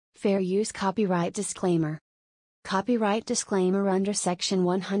Fair use copyright disclaimer. Copyright disclaimer. Under Section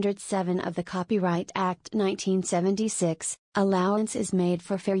 107 of the Copyright Act 1976, allowance is made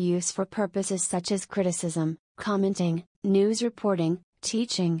for fair use for purposes such as criticism, commenting, news reporting,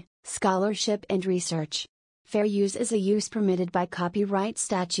 teaching, scholarship and research. Fair use is a use permitted by copyright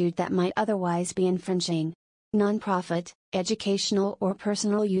statute that might otherwise be infringing. Nonprofit, educational or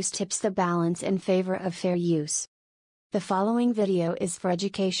personal use tips the balance in favor of fair use. The following video is for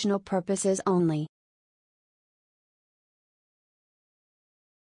educational purposes only.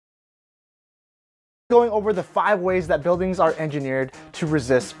 Going over the 5 ways that buildings are engineered to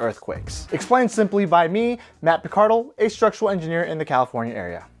resist earthquakes. Explained simply by me, Mat Picardal, a structural engineer in the California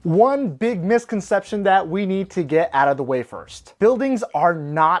area. One big misconception that we need to get out of the way first. Buildings are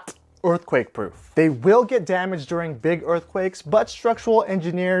not earthquake proof. They will get damaged during big earthquakes, but structural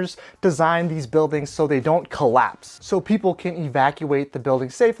engineers design these buildings so they don't collapse, so people can evacuate the building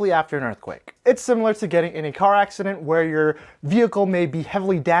safely after an earthquake. It's similar to getting in a car accident where your vehicle may be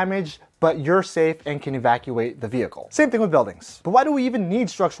heavily damaged, but you're safe and can evacuate the vehicle. Same thing with buildings. But why do we even need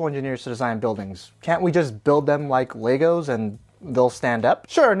structural engineers to design buildings? Can't we just build them like Legos and they'll stand up?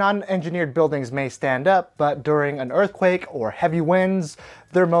 Sure, non-engineered buildings may stand up, but during an earthquake or heavy winds,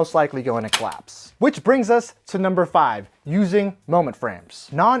 they're most likely going to collapse. Which brings us to number 5, using moment frames.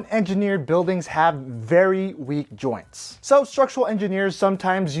 Non-engineered buildings have very weak joints. So structural engineers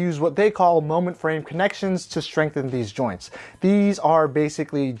sometimes use what they call moment frame connections to strengthen these joints. These are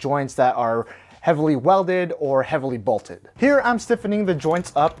basically joints that are heavily welded or heavily bolted. Here I'm stiffening the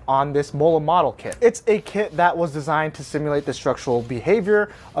joints up on this Mola model kit. It's a kit that was designed to simulate the structural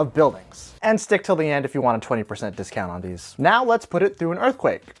behavior of buildings. And stick till the end if you want a 20% discount on these. Now let's put it through an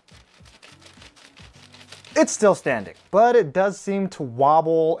earthquake. It's still standing, but it does seem to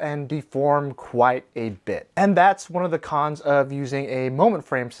wobble and deform quite a bit. And that's one of the cons of using a moment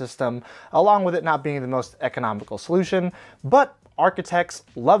frame system, along with it not being the most economical solution, but architects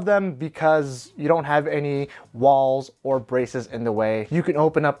love them because you don't have any walls or braces in the way. You can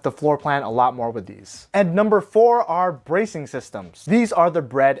open up the floor plan a lot more with these. And number 4 are bracing systems. These are the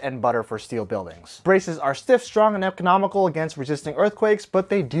bread and butter for steel buildings. Braces are stiff, strong, and economical against resisting earthquakes, but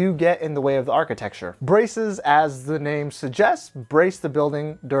they do get in the way of the architecture. Braces, as the name suggests, brace the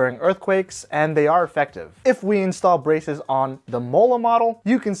building during earthquakes, and they are effective. If we install braces on the Mola model,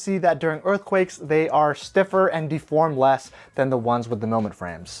 you can see that during earthquakes, they are stiffer and deform less than the ones with the moment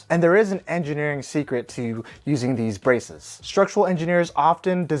frames. And there is an engineering secret to using these braces. Structural engineers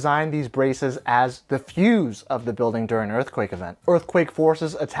often design these braces as the fuse of the building during an earthquake event. Earthquake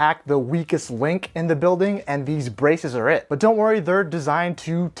forces attack the weakest link in the building, and these braces are it. But don't worry, they're designed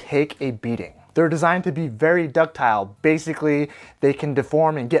to take a beating. They're designed to be very ductile. Basically, they can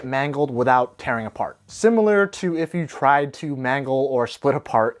deform and get mangled without tearing apart. Similar to if you tried to mangle or split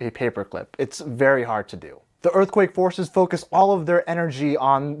apart a paperclip. It's very hard to do. The earthquake forces focus all of their energy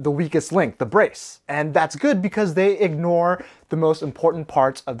on the weakest link, the brace. And that's good because they ignore the most important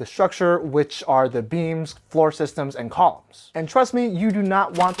parts of the structure, which are the beams, floor systems, and columns. And trust me, you do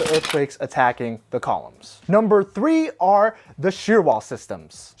not want the earthquakes attacking the columns. Number 3 are the shear wall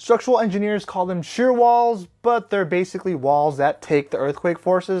systems. Structural engineers call them shear walls, but they're basically walls that take the earthquake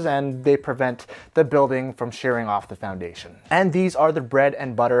forces and they prevent the building from shearing off the foundation. And these are the bread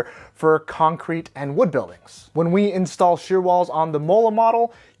and butter for concrete and wood buildings. When we install shear walls on the Mola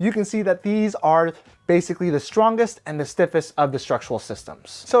model, you can see that these are basically the strongest and the stiffest of the structural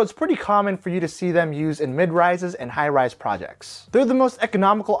systems. So it's pretty common for you to see them used in mid-rises and high-rise projects. They're the most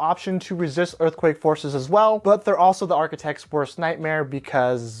economical option to resist earthquake forces as well, but they're also the architect's worst nightmare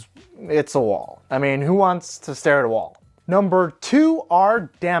because it's a wall. I mean, who wants to stare at a wall? Number 2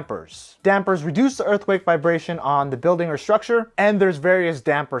 are dampers. Dampers reduce the earthquake vibration on the building or structure, and there's various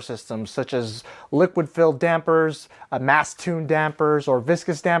damper systems such as liquid-filled dampers, mass-tuned dampers, or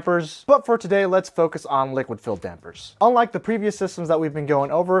viscous dampers. But for today, let's focus on liquid-filled dampers. Unlike the previous systems that we've been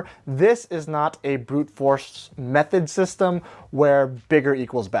going over, this is not a brute force method system where bigger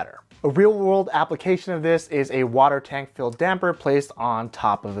equals better. A real-world application of this is a water tank-filled damper placed on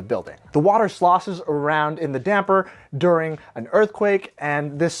top of a building. The water sloshes around in the damper during an earthquake,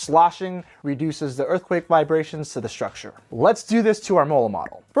 and this sloshing reduces the earthquake vibrations to the structure. Let's do this to our Mola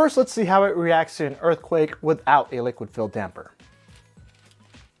model. First, let's see how it reacts to an earthquake without a liquid-filled damper.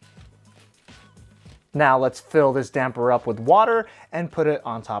 Now let's fill this damper up with water and put it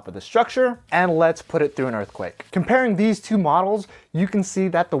on top of the structure, and let's put it through an earthquake. Comparing these two models, you can see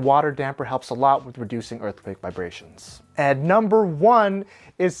that the water damper helps a lot with reducing earthquake vibrations. And number 1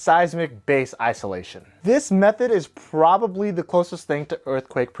 is seismic base isolation. This method is probably the closest thing to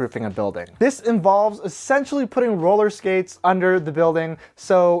earthquake proofing a building. This involves essentially putting roller skates under the building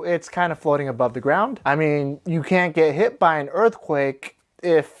so it's kind of floating above the ground. I mean, you can't get hit by an earthquake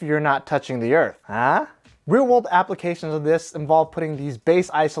if you're not touching the earth, huh? Real-world applications of this involve putting these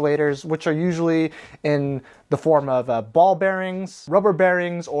base isolators, which are usually in the form of ball bearings, rubber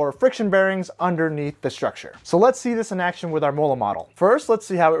bearings, or friction bearings underneath the structure. So let's see this in action with our Mola model. First, let's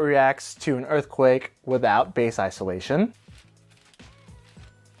see how it reacts to an earthquake without base isolation.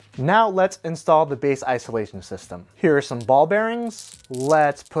 Now let's install the base isolation system. Here are some ball bearings.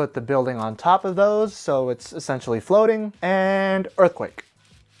 Let's put the building on top of those so it's essentially floating, and earthquake.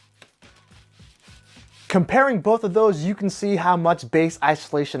 Comparing both of those, you can see how much base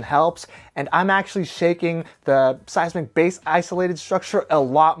isolation helps, and I'm actually shaking the seismic base isolated structure a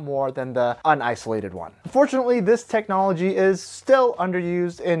lot more than the unisolated one. Unfortunately, this technology is still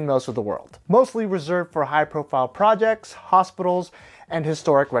underused in most of the world, mostly reserved for high-profile projects, hospitals, and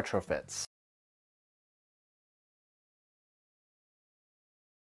historic retrofits.